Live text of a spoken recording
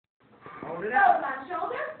Hold it out. Bows on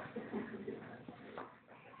shoulder.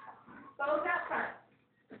 Bows out front.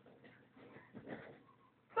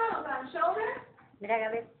 Bows on shoulder. Mira,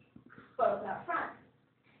 Gaby. Bows out front.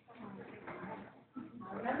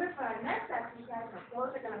 Now remember, for our next exercise, our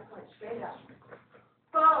bows are going to point straight up.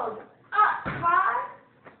 Bows up high.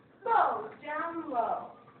 Bows down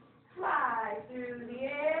low. Fly through the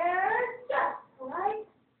air, just like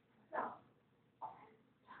so.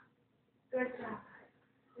 Good job.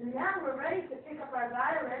 And now we're ready to pick up our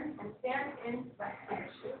violin and stand in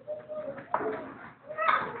position.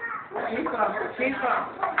 Keep up.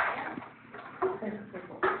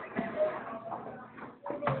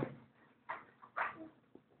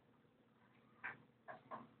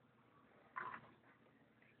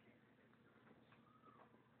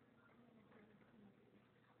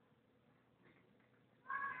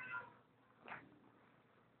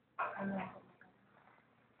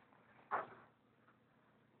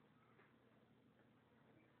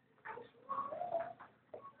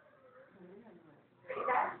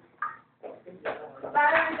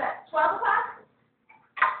 Violins at 12 o'clock,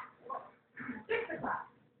 6 o'clock.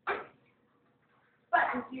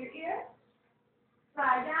 Button to your ear,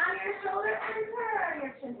 slide down your shoulder and turn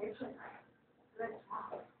your chin to your chin. Good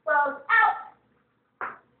job. Bows out.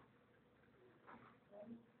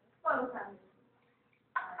 Bows on.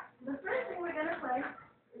 The first thing we're going to play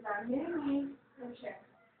is our mini-me and chair.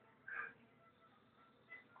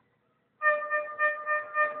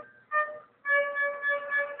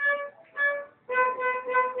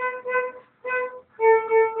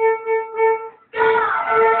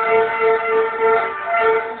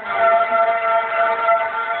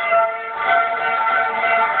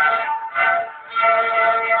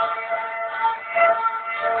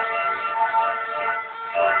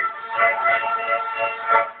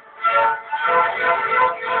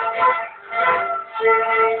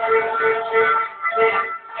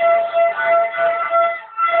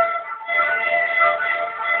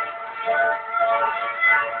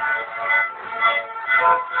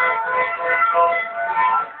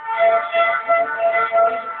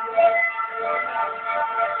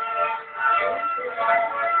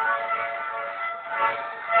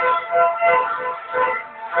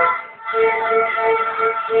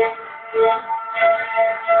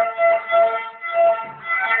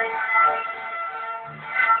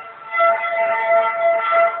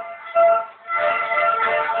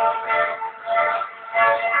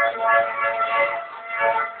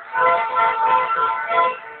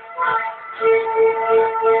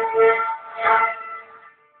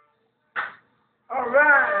 All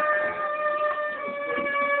right.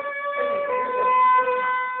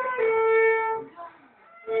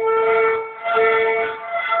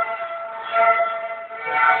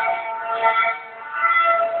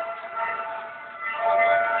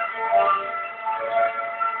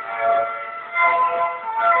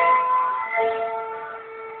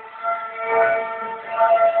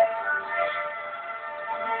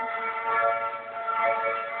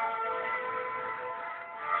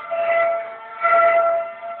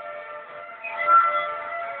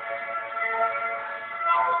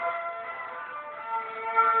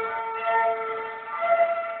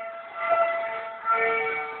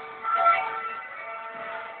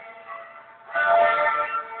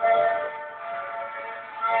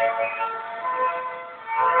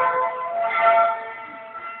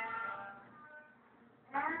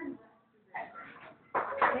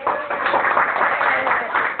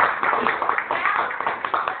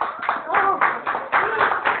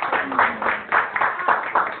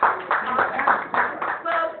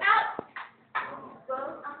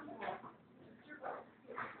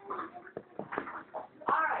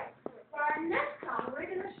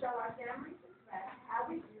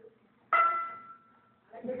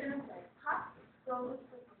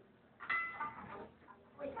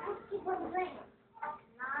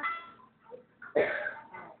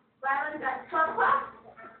 Violins at 12 o'clock.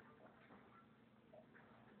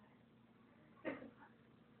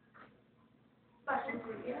 Button to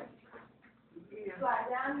your ear. Slide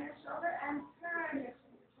down your shoulder and turn your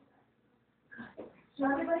shoulder. Show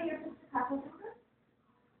everybody your just a couple fingers.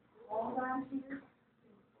 Hold on to your.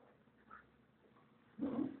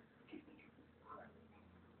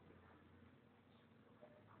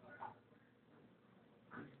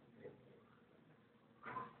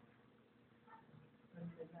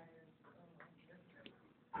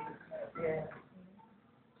 Yeah.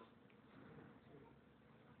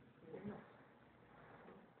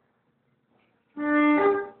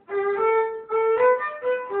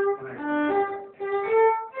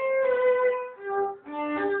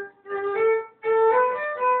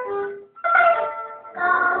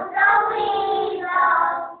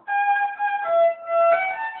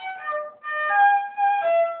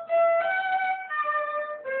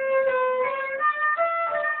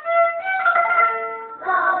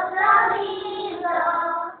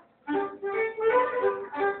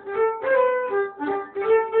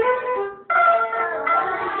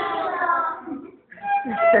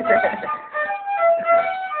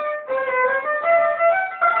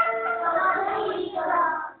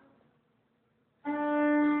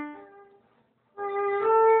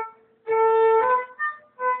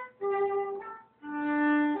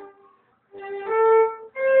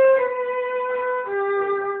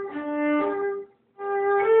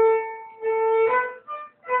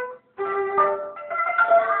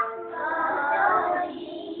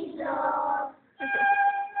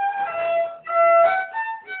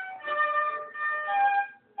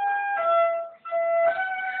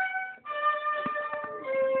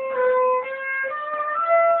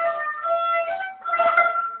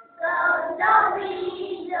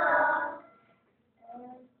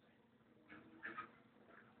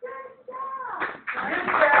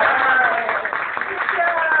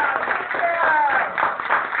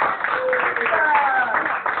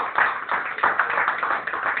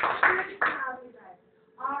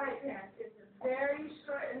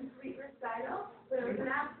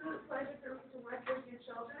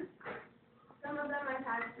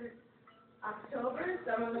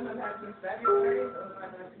 Some of them have had since February, some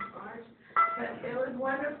have had since March. But it was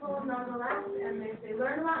wonderful nonetheless, and they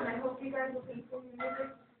learned a lot, and I hope you guys will continue music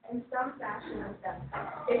in some fashion with them.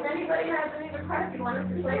 If anybody has any requests, you want us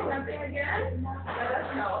to play something again, let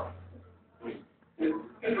us know.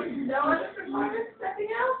 No other performance, nothing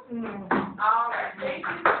else? All right, thank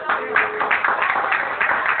you so much.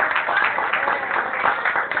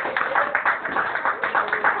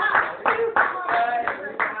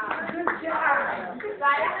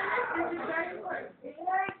 This is very important.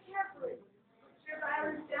 Very carefully. Put your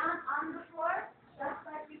violins down on the floor, just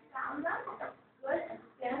like you found them. Good, and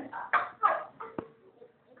stand up.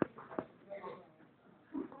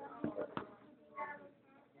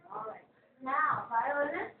 All right. Now,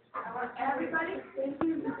 violinists, I want everybody, thank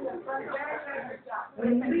you, you did a very, very good job.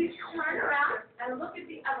 Please turn around and look at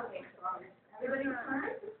the elevator. Everybody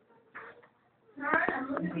turn. Turn and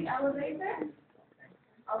look at the elevator.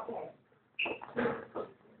 Okay.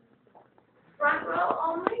 Front row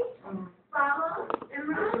only, follow, and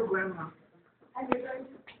run. And you're going to...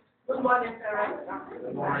 Good morning, Sarah.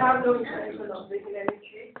 I have no intention of making any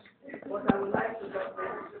change, but I would like to just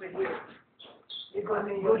bring it here. Because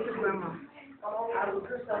in your grandma, I will do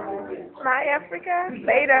something. Bye, Afrikah.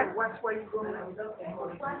 Later. Watch where you go now.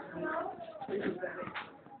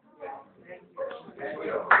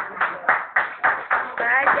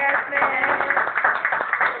 Bye, Jasmine.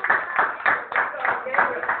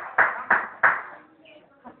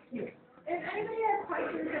 If anybody has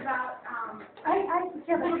questions about,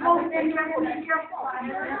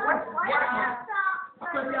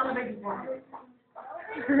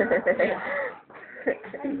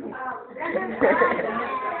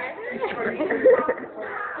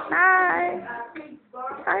 Bye.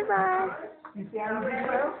 Bye-bye. You see how you do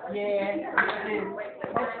well? Yeah.